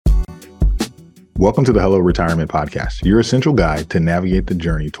Welcome to the Hello Retirement Podcast, your essential guide to navigate the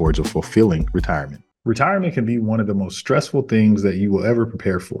journey towards a fulfilling retirement. Retirement can be one of the most stressful things that you will ever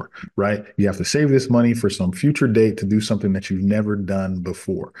prepare for, right? You have to save this money for some future date to do something that you've never done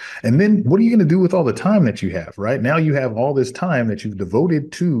before. And then what are you going to do with all the time that you have, right? Now you have all this time that you've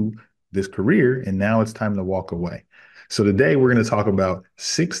devoted to this career, and now it's time to walk away. So today we're going to talk about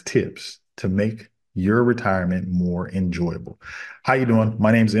 6 tips to make your retirement more enjoyable. How you doing?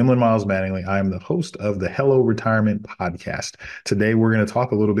 My name is Emlyn Miles Mattingly. I am the host of the Hello Retirement Podcast. Today, we're going to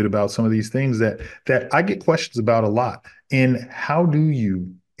talk a little bit about some of these things that I get questions about a lot. And how do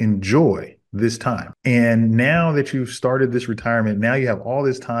you enjoy this time? And now that you've started this retirement, now you have all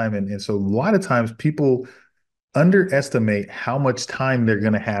this time. And so a lot of times people underestimate how much time they're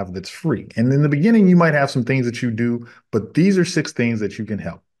going to have that's free. And in the beginning, you might have some things that you do, but these are 6 things that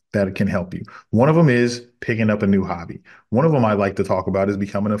can help you. One of them is picking up a new hobby. One of them I like to talk about is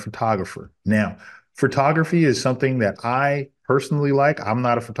becoming a photographer. Now, photography is something that I personally like. I'm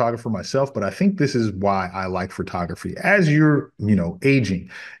not a photographer myself, but I think this is why I like photography. As you're, aging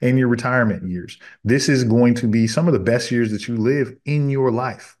in your retirement years, this is going to be some of the best years that you live in your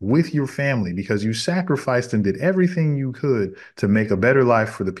life with your family because you sacrificed and did everything you could to make a better life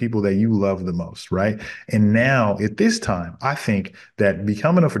for the people that you love the most, right? And now at this time, I think that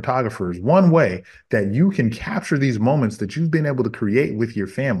becoming a photographer is one way that you can capture these moments that you've been able to create with your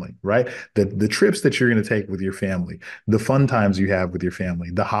family, right? The trips that you're going to take with your family, the fun times you have with your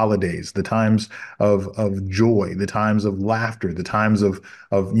family, the holidays, the times of joy, the times of laughter, the times of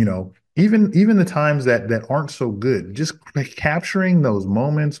even the times that aren't so good, just capturing those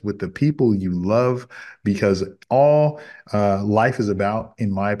moments with the people you love, because all life is about,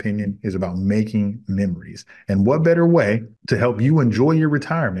 in my opinion, is about making memories. And what better way to help you enjoy your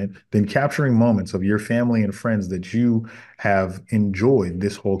retirement than capturing moments of your family and friends that you have enjoyed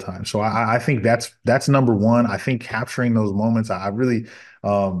this whole time? So I think that's number one. I think capturing those moments, I really,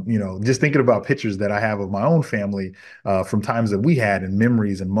 just thinking about pictures that I have of my own family from times that we had and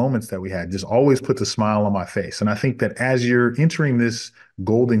memories and moments that we had just always puts a smile on my face. And I think that as you're entering this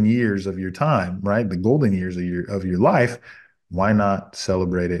golden years of your time, right, the golden years of your life, why not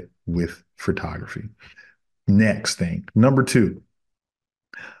celebrate it with photography? Next thing, number 2,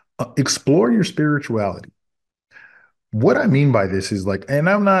 explore your spirituality. What I mean by this is like, and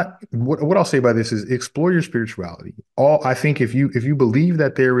I'm not, what I'll say by this is explore your spirituality. I think if you believe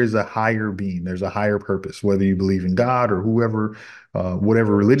that there is a higher being, there's a higher purpose, whether you believe in God or whoever,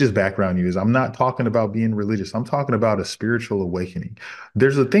 whatever religious background you is, I'm not talking about being religious. I'm talking about a spiritual awakening.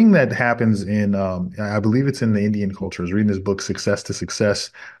 There's a thing that happens in, I believe it's in the Indian culture. I was reading this book, Success to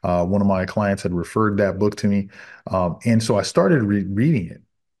Success. One of my clients had referred that book to me. And so I started reading it.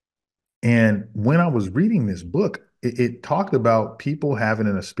 And when I was reading this book, it talked about people having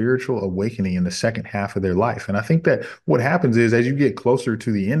a spiritual awakening in the second half of their life. And I think that what happens is as you get closer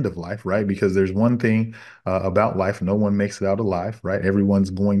to the end of life, right? Because there's one thing about life, no one makes it out alive, right?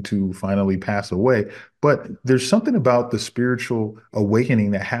 Everyone's going to finally pass away. But there's something about the spiritual awakening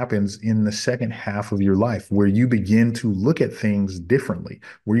that happens in the second half of your life where you begin to look at things differently,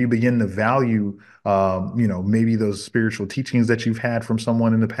 where you begin to value, maybe those spiritual teachings that you've had from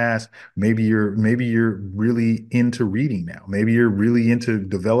someone in the past. Maybe you're really into reading now. Maybe you're really into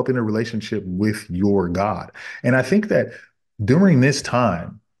developing a relationship with your God. And I think that during this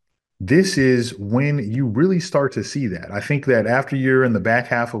time, this is when you really start to see that. I think that after you're in the back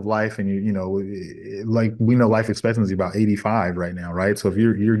half of life and like we know life expectancy about 85 right now, right? So if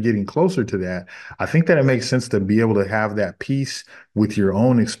you're getting closer to that, I think that it makes sense to be able to have that peace with your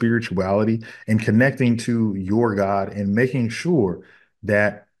own spirituality and connecting to your God and making sure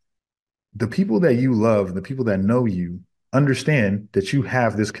that the people that you love, the people that know you, understand that you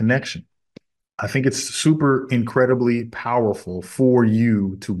have this connection. I think it's super incredibly powerful for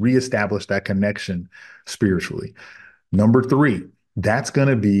you to reestablish that connection spiritually. Number 3, that's going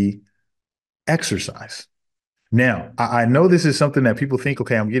to be exercise. Now, I know this is something that people think,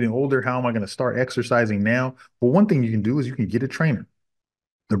 okay, I'm getting older. How am I going to start exercising now? Well, one thing you can do is you can get a trainer.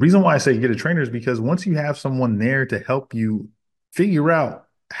 The reason why I say get a trainer is because once you have someone there to help you figure out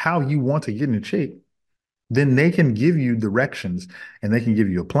how you want to get in shape, then they can give you directions and they can give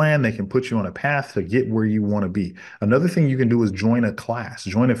you a plan. They can put you on a path to get where you want to be. Another thing you can do is join a class,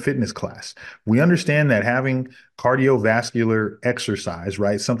 join a fitness class. We understand that having cardiovascular exercise,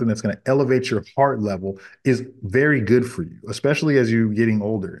 right, something that's going to elevate your heart level is very good for you, especially as you're getting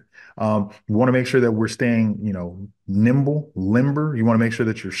older. You want to make sure that we're staying, nimble, limber. You want to make sure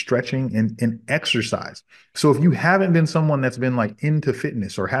that you're stretching and exercise. So if you haven't been someone that's been like into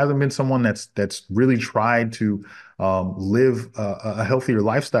fitness or hasn't been someone that's really tried to live a healthier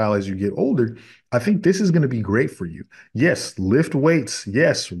lifestyle as you get older, I think this is going to be great for you. Yes, lift weights.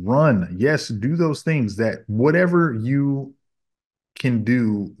 Yes, run. Yes, do those things that whatever you can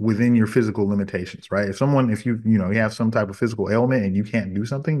do within your physical limitations, right? If you have some type of physical ailment and you can't do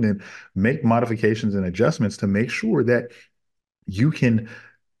something, then make modifications and adjustments to make sure that you can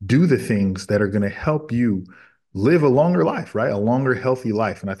do the things that are going to help you live a longer life, right? A longer, healthy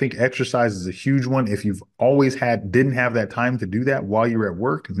life. And I think exercise is a huge one. If you've always didn't have that time to do that while you're at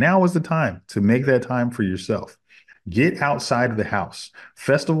work, now is the time to make that time for yourself. Get outside of the house.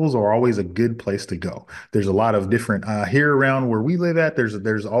 Festivals are always a good place to go. There's a lot of different here around where we live at.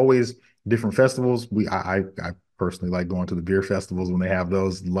 There's always different festivals. I personally like going to the beer festivals when they have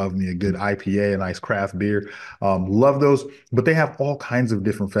those. Love me a good IPA, a nice craft beer. Love those, but they have all kinds of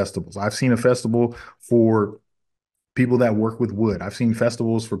different festivals. I've seen a festival for people that work with wood. I've seen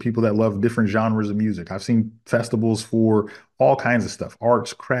festivals for people that love different genres of music. I've seen festivals for all kinds of stuff,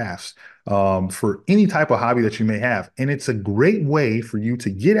 arts, crafts, for any type of hobby that you may have. And it's a great way for you to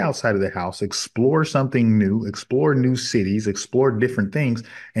get outside of the house, explore something new, explore new cities, explore different things,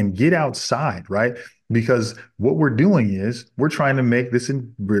 and get outside, right? Because what we're doing is we're trying to make this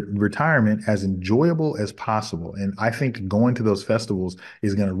retirement as enjoyable as possible. And I think going to those festivals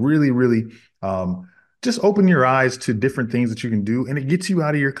is going to really, really just open your eyes to different things that you can do. And it gets you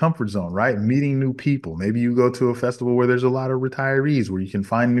out of your comfort zone, right? Meeting new people. Maybe you go to a festival where there's a lot of retirees, where you can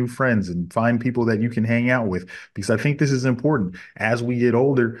find new friends and find people that you can hang out with. Because I think this is important. As we get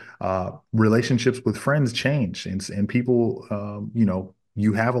older, relationships with friends change, and people,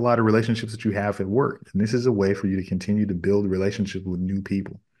 you have a lot of relationships that you have at work. And this is a way for you to continue to build relationships with new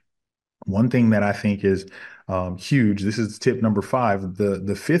people. One thing that I think is huge, this is tip number 5.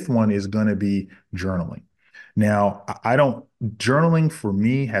 The fifth one is going to be journaling. Now, I don't, journaling for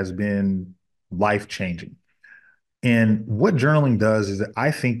me has been life changing. And what journaling does is that I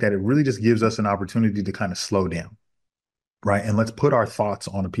think that it really just gives us an opportunity to kind of slow down, right? And let's put our thoughts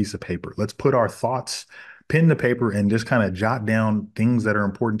on a piece of paper. Let's put our thoughts, pen to paper, and just kind of jot down things that are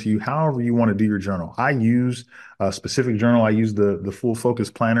important to you, however you want to do your journal. I use a specific journal. I use the full focus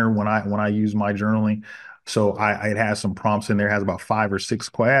planner when I use my journaling. So it has some prompts in there. It has about 5 or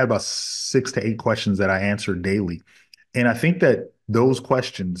 6, I had about 6 to 8 questions that I answer daily. And I think that those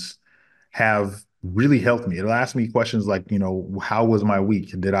questions have really helped me. It'll ask me questions like, how was my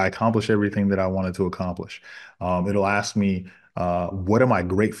week? Did I accomplish everything that I wanted to accomplish? It'll ask me, what am I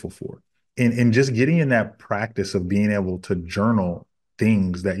grateful for? And just getting in that practice of being able to journal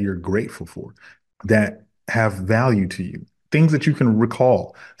things that you're grateful for, that have value to you, things that you can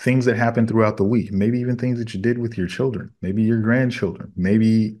recall, things that happened throughout the week, maybe even things that you did with your children, maybe your grandchildren,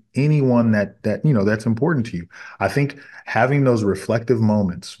 maybe anyone that's important to you. I think having those reflective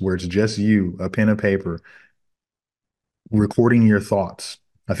moments where it's just you, a pen and paper, recording your thoughts,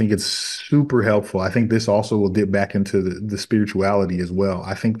 I think it's super helpful. I think this also will dip back into the spirituality as well.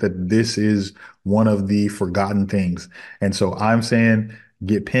 I think that this is one of the forgotten things. And so I'm saying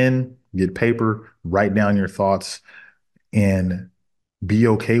get pen, get paper, write down your thoughts, and be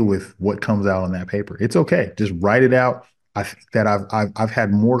okay with what comes out on that paper. It's okay. Just write it out. I think that I've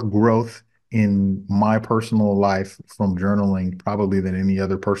had more growth in my personal life from journaling probably than any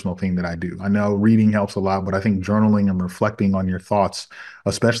other personal thing that I do. I know reading helps a lot, but I think journaling and reflecting on your thoughts,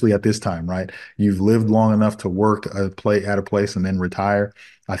 especially at this time, right? You've lived long enough to work at a place and then retire.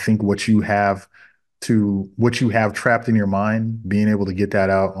 I think what you have trapped in your mind, being able to get that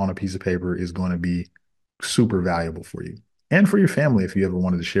out on a piece of paper is going to be super valuable for you and for your family if you ever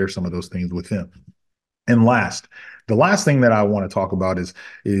wanted to share some of those things with them. And the last thing that I want to talk about is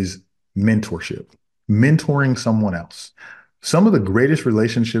mentorship, mentoring someone else. Some of the greatest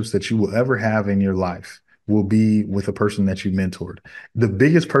relationships that you will ever have in your life will be with a person that you mentored. The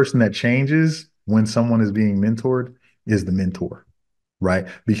biggest person that changes when someone is being mentored is the mentor, right?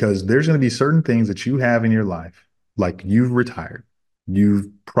 Because there's going to be certain things that you have in your life, like you've retired. You've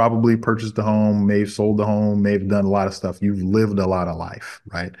probably purchased a home, may have sold the home, may have done a lot of stuff. You've lived a lot of life,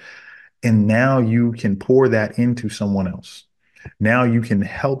 right? And now you can pour that into someone else. Now you can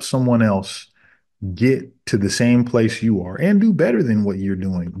help someone else get to the same place you are and do better than what you're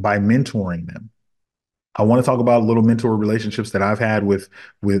doing by mentoring them. I want to talk about little mentor relationships that I've had with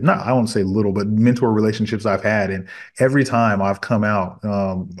not, I won't say little, but mentor relationships I've had. And every time I've come out,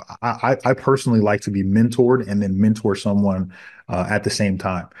 I personally like to be mentored and then mentor someone at the same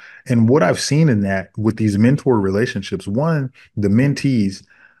time. And what I've seen in that with these mentor relationships, one, the mentees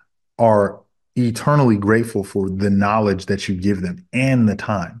are eternally grateful for the knowledge that you give them and the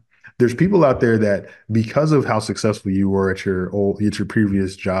time. There's people out there that, because of how successful you were at your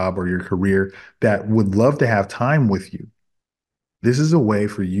previous job or your career, that would love to have time with you. This is a way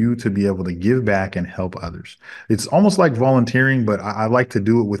for you to be able to give back and help others. It's almost like volunteering, but I like to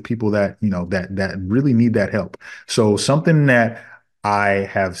do it with people that, that really need that help. So something that I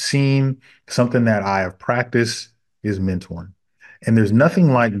have seen, something that I have practiced is mentoring. And there's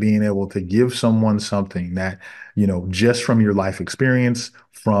nothing like being able to give someone something that, just from your life experience,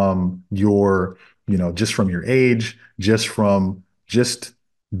 from your, just from your age, just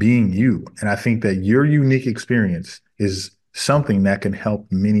being you. And I think that your unique experience is something that can help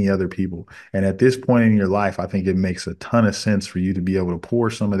many other people. And at this point in your life, I think it makes a ton of sense for you to be able to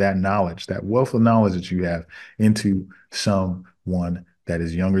pour some of that knowledge, that wealth of knowledge that you have, into someone that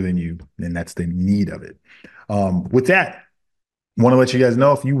is younger than you, and that's the need of it. With that, want to let you guys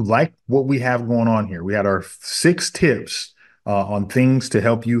know, if you like what we have going on here, we had our 6 tips on things to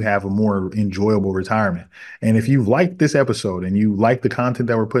help you have a more enjoyable retirement. And if you like this episode and you like the content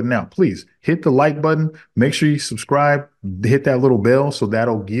that we're putting out, please hit the like button. Make sure you subscribe, hit that little bell, so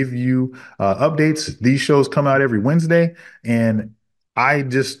that'll give you updates. These shows come out every Wednesday, and I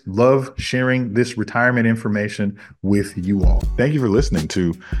just love sharing this retirement information with you all. Thank you for listening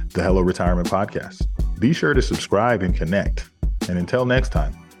to the Hello Retirement Podcast. Be sure to subscribe and connect. And until next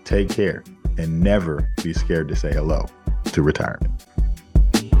time, take care and never be scared to say hello to retirement.